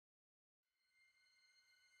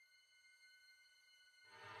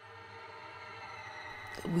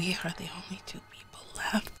We are the only two people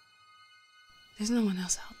left. There's no one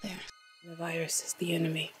else out there. The virus is the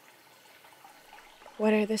enemy.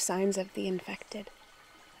 What are the signs of the infected?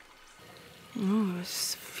 Oh,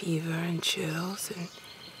 it's fever and chills, and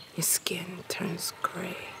your skin turns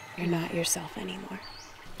gray. You're not yourself anymore.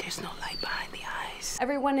 There's no light behind the eyes.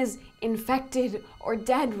 Everyone is infected or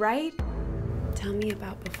dead, right? Tell me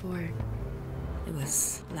about before. It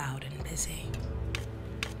was loud and busy.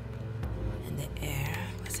 And the air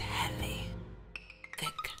was heavy,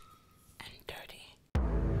 thick, and dirty.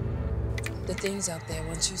 The things out there,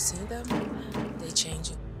 once you see them, they change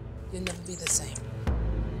you. You'll never be the same.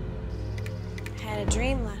 I had a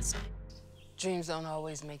dream last night. Dreams don't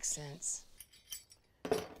always make sense.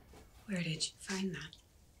 Where did you find that?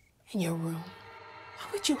 In your room.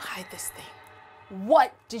 Why would you hide this thing?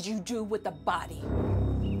 What did you do with the body?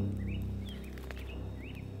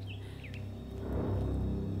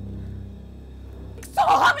 So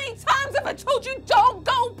how many times have I told you don't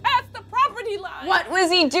go past the property line? What was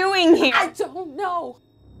he doing here? I don't know.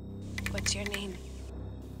 What's your name?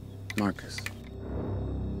 Marcus.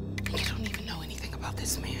 You don't even know anything about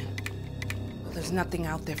this man. Well, there's nothing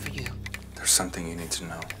out there for you. There's something you need to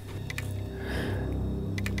know.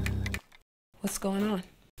 What's going on?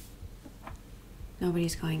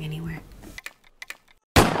 Nobody's going anywhere.